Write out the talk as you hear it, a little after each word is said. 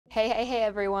Hey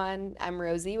everyone, I'm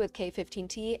Rosie with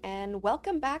K15T and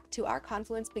welcome back to our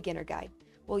Confluence Beginner Guide,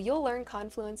 where you'll learn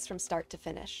Confluence from start to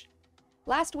finish.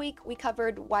 Last week, we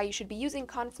covered why you should be using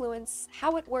Confluence,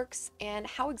 how it works, and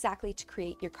how exactly to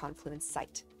create your Confluence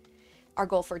site. Our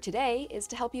goal for today is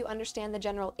to help you understand the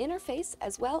general interface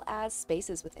as well as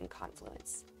spaces within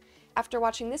Confluence. After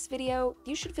watching this video,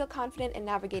 you should feel confident in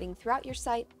navigating throughout your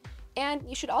site, and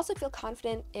you should also feel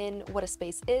confident in what a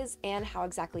space is and how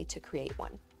exactly to create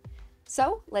one.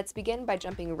 So let's begin by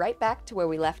jumping right back to where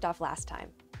we left off last time.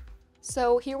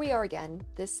 So here we are again.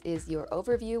 This is your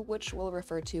overview, which we'll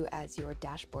refer to as your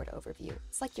dashboard overview.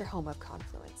 It's like your home of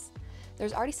Confluence.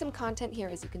 There's already some content here,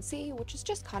 as you can see, which is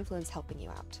just Confluence helping you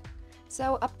out.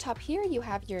 So up top here, you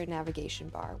have your navigation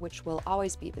bar, which will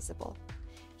always be visible.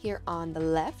 Here on the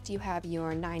left, you have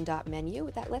your 9-dot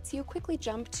menu that lets you quickly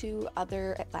jump to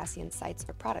other Atlassian sites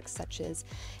or products such as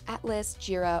Atlas,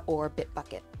 Jira, or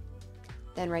Bitbucket.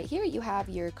 Then right here you have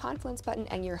your Confluence button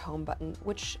and your Home button,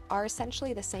 which are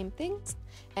essentially the same things,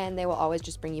 and they will always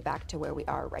just bring you back to where we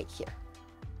are right here.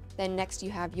 Then next you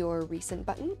have your Recent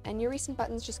button, and your Recent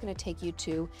button is just going to take you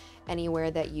to anywhere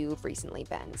that you've recently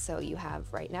been. So you have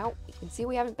right now, you can see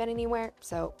we haven't been anywhere,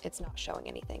 so it's not showing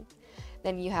anything.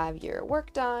 Then you have your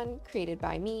Work Done, Created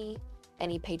by Me,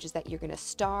 any pages that you're going to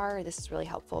star. This is really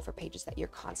helpful for pages that you're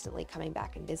constantly coming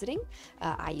back and visiting.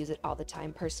 I use it all the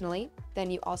time personally.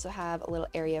 Then you also have a little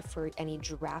area for any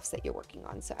drafts that you're working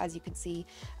on. So as you can see,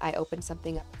 I opened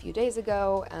something up a few days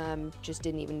ago, just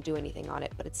didn't even do anything on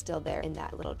it, but it's still there in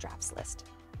that little drafts list.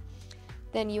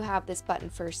 Then you have this button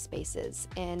for spaces,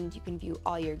 and you can view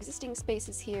all your existing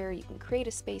spaces here. You can create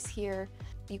a space here.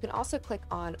 You can also click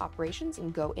on operations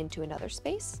and go into another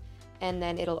space, and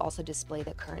then it'll also display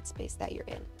the current space that you're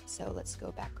in. So let's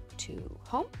go back to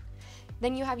Home.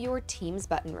 Then you have your Teams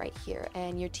button right here,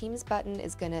 and your Teams button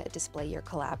is gonna display your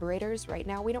collaborators. Right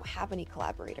now we don't have any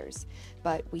collaborators,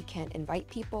 but we can invite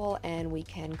people and we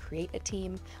can create a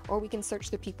team, or we can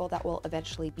search the people that will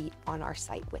eventually be on our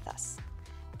site with us.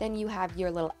 Then you have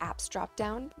your little apps drop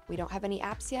down. We don't have any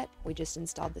apps yet, we just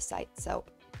installed the site, so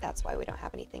that's why we don't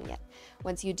have anything yet.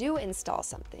 Once you do install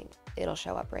something, it'll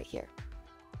show up right here.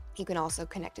 You can also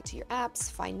connect it to your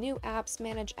apps, find new apps,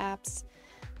 manage apps,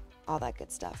 all that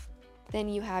good stuff. Then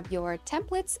you have your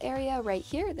templates area right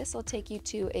here. This will take you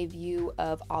to a view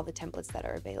of all the templates that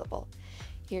are available.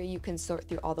 Here you can sort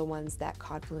through all the ones that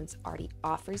Confluence already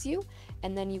offers you,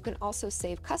 and then you can also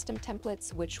save custom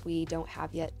templates, which we don't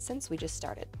have yet since we just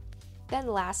started. Then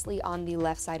lastly, on the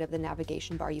left side of the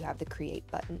navigation bar, you have the Create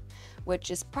button, which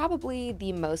is probably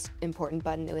the most important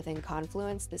button within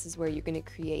Confluence. This is where you're going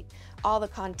to create all the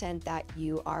content that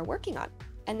you are working on.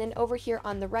 And then over here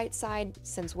on the right side,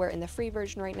 since we're in the free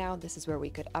version right now, this is where we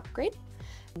could upgrade.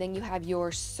 Then you have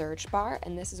your search bar,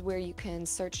 and this is where you can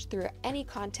search through any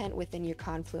content within your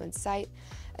Confluence site.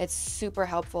 It's super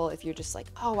helpful if you're just like,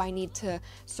 oh, I need to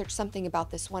search something about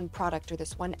this one product or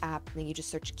this one app, and then you just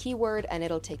search a keyword and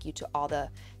it'll take you to all the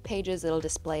pages. It'll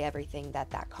display everything that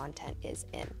content is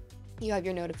in. You have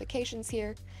your notifications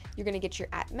here. You're going to get your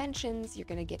 @mentions, you're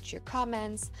going to get your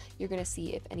comments, you're going to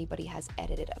see if anybody has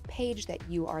edited a page that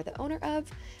you are the owner of.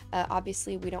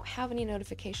 Obviously, we don't have any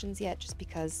notifications yet just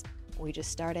because we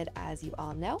just started, as you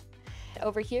all know.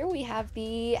 Over here, we have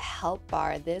the help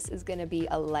bar. This is going to be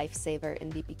a lifesaver in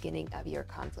the beginning of your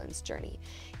Confluence journey.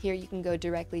 Here you can go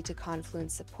directly to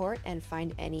Confluence support and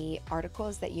find any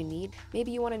articles that you need.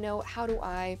 Maybe you want to know, how do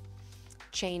I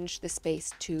change the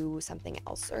space to something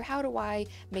else, or how do I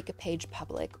make a page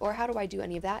public, or how do I do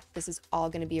any of that? This is all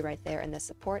going to be right there in the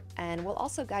support, and we'll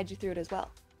also guide you through it as well.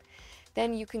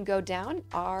 Then you can go down.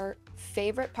 Our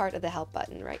favorite part of the help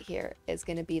button right here is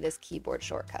going to be this keyboard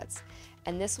shortcuts.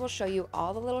 And this will show you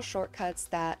all the little shortcuts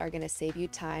that are going to save you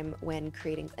time when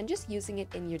creating and just using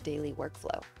it in your daily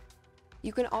workflow.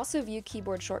 You can also view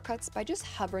keyboard shortcuts by just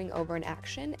hovering over an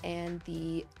action, and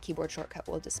the keyboard shortcut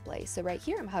will display. So right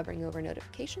here, I'm hovering over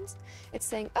notifications. It's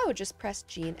saying, oh, just press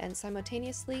G and N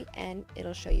simultaneously, and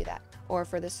it'll show you that. Or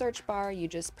for the search bar, you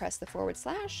just press the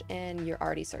 / and you're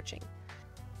already searching.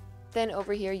 Then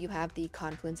over here you have the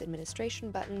Confluence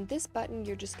administration button. This button,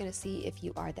 you're just going to see if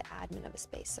you are the admin of a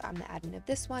space. So I'm the admin of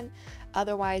this one.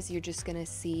 Otherwise, you're just going to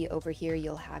see over here,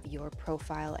 you'll have your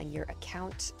profile and your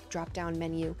account drop down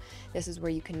menu. This is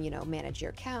where you can, manage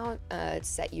your account,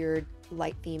 set your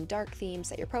light theme, dark theme,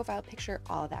 set your profile picture,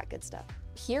 all of that good stuff.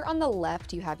 Here on the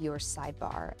left, you have your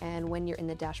sidebar, and when you're in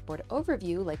the dashboard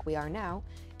overview, like we are now,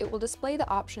 it will display the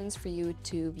options for you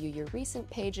to view your recent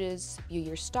pages, view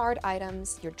your starred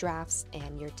items, your drafts,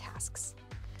 and your tasks.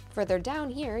 Further down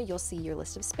here, you'll see your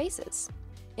list of spaces.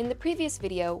 In the previous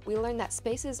video, we learned that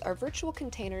spaces are virtual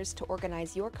containers to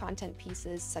organize your content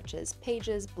pieces such as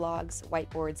pages, blogs,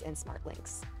 whiteboards, and smart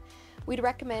links. We'd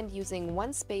recommend using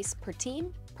one space per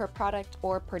team, per product,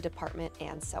 or per department,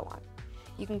 and so on.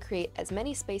 You can create as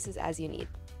many spaces as you need.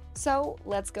 So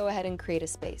let's go ahead and create a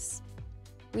space.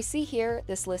 We see here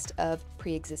this list of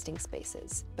pre-existing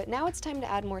spaces, but now it's time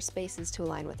to add more spaces to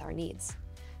align with our needs.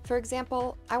 For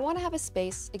example, I want to have a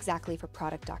space exactly for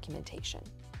product documentation.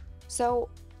 So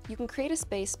you can create a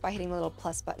space by hitting the little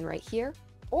plus button right here,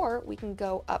 or we can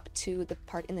go up to the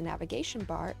part in the navigation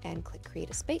bar and click Create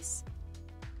a Space.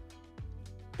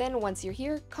 Then once you're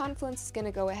here, Confluence is going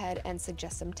to go ahead and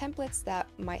suggest some templates that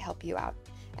might help you out.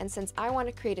 And since I want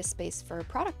to create a space for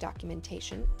product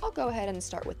documentation, I'll go ahead and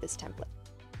start with this template.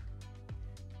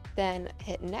 Then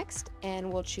hit Next,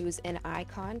 and we'll choose an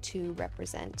icon to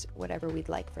represent whatever we'd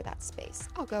like for that space.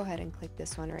 I'll go ahead and click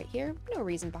this one right here. No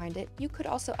reason behind it. You could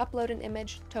also upload an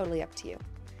image, totally up to you.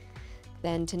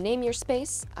 Then to name your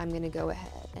space, I'm going to go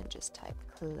ahead and just type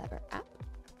Clever App.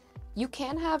 You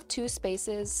can have two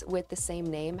spaces with the same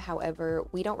name, however,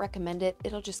 we don't recommend it.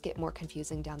 It'll just get more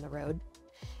confusing down the road.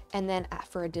 And then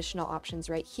for additional options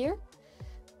right here,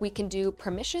 we can do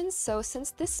permissions. So since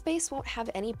this space won't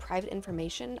have any private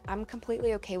information, I'm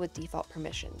completely okay with default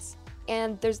permissions.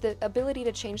 And there's the ability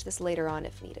to change this later on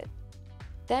if needed.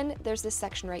 Then there's this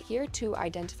section right here to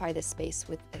identify this space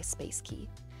with a space key.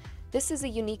 This is a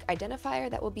unique identifier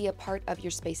that will be a part of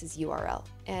your space's URL.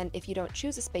 And if you don't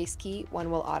choose a space key, one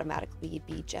will automatically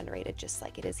be generated just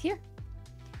like it is here.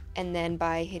 And then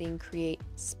by hitting Create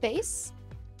Space,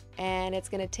 and it's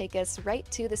going to take us right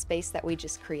to the space that we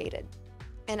just created.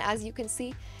 And as you can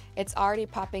see, it's already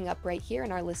popping up right here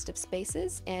in our list of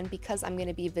spaces, and because I'm going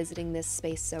to be visiting this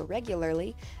space so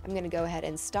regularly, I'm going to go ahead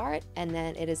and star it, and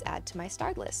then it is add to my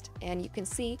starred list. And you can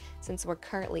see, since we're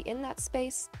currently in that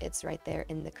space, it's right there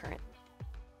in the current.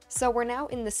 So we're now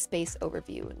in the space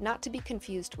overview, not to be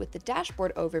confused with the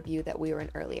dashboard overview that we were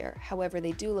in earlier. However,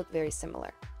 they do look very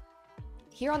similar.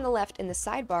 Here on the left in the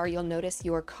sidebar, you'll notice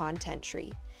your content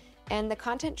tree. And the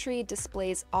content tree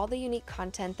displays all the unique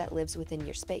content that lives within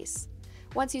your space.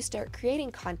 Once you start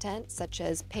creating content, such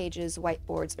as pages,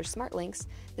 whiteboards, or smart links,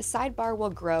 the sidebar will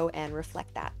grow and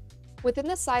reflect that. Within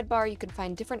the sidebar, you can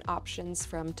find different options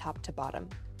from top to bottom.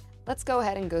 Let's go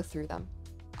ahead and go through them.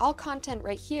 All content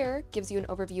right here gives you an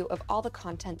overview of all the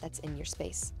content that's in your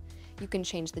space. You can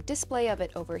change the display of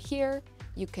it over here,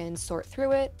 you can sort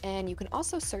through it, and you can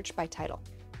also search by title.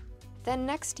 Then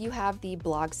next you have the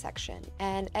blog section,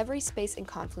 and every space in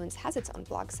Confluence has its own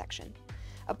blog section.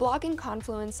 A blog in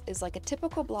Confluence is like a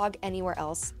typical blog anywhere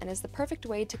else and is the perfect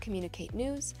way to communicate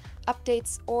news,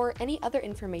 updates, or any other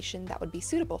information that would be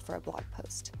suitable for a blog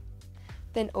post.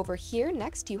 Then over here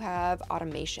next you have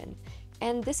automation,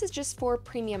 and this is just for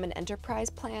premium and enterprise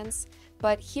plans,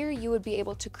 but here you would be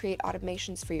able to create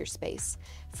automations for your space,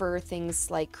 for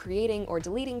things like creating or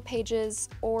deleting pages,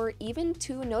 or even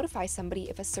to notify somebody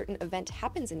if a certain event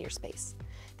happens in your space.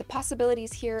 The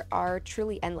possibilities here are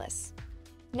truly endless.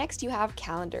 Next you have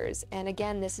calendars, and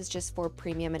again this is just for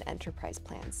premium and enterprise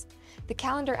plans. The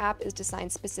calendar app is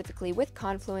designed specifically with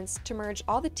Confluence to merge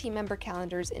all the team member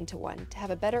calendars into one to have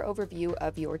a better overview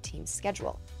of your team's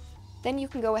schedule. Then you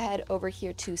can go ahead over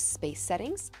here to space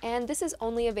settings, and this is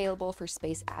only available for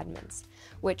space admins,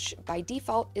 which by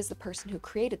default is the person who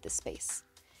created the space.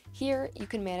 Here you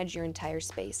can manage your entire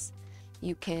space.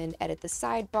 You can edit the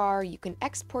sidebar, you can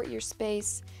export your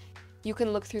space, you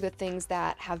can look through the things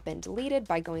that have been deleted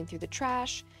by going through the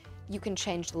trash, you can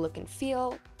change the look and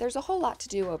feel. There's a whole lot to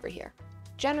do over here.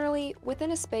 Generally,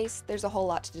 within a space, there's a whole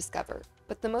lot to discover,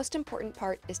 but the most important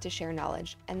part is to share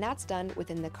knowledge, and that's done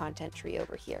within the content tree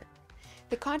over here.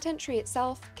 The content tree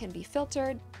itself can be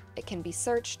filtered, it can be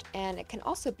searched, and it can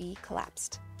also be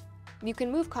collapsed. You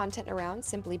can move content around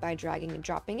simply by dragging and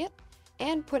dropping it,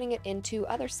 and putting it into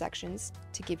other sections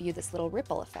to give you this little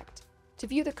ripple effect. To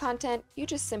view the content, you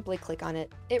just simply click on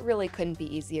it. It really couldn't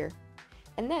be easier.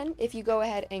 And then, if you go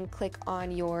ahead and click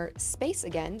on your space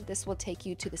again, this will take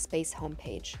you to the space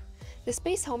homepage. The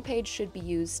space homepage should be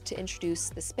used to introduce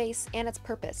the space and its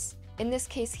purpose. In this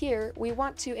case here, we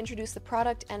want to introduce the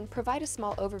product and provide a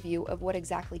small overview of what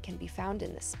exactly can be found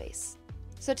in this space.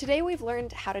 So today we've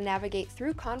learned how to navigate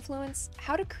through Confluence,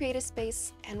 how to create a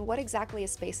space, and what exactly a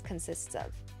space consists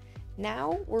of.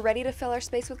 Now we're ready to fill our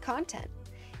space with content.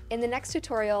 In the next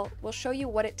tutorial, we'll show you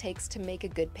what it takes to make a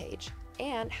good page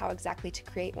and how exactly to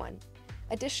create one.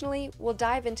 Additionally, we'll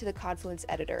dive into the Confluence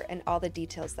editor and all the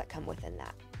details that come within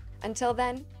that. Until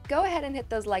then, go ahead and hit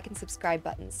those like and subscribe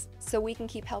buttons so we can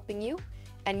keep helping you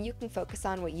and you can focus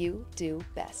on what you do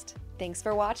best. Thanks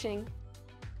for watching!